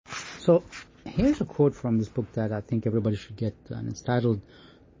So here's a quote from this book that I think everybody should get, and it's titled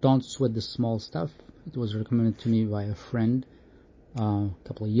 "Don't Sweat the Small Stuff." It was recommended to me by a friend a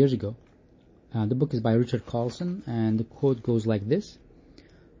couple of years ago. The book is by Richard Carlson, and the quote goes like this: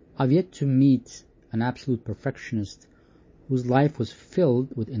 "I've yet to meet an absolute perfectionist whose life was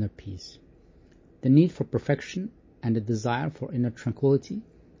filled with inner peace. The need for perfection and the desire for inner tranquility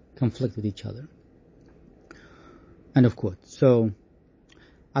conflict with each other." End of quote. So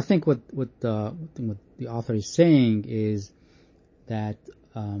I think what the author is saying is that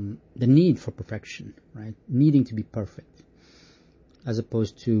the need for perfection, right, needing to be perfect, as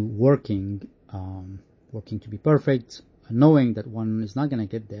opposed to working to be perfect, knowing that one is not going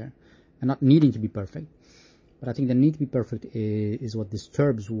to get there, and not needing to be perfect. But I think the need to be perfect is what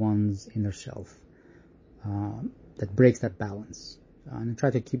disturbs one's inner self, that breaks that balance. And I try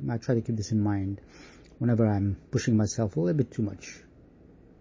to keep this in mind whenever I'm pushing myself a little bit too much.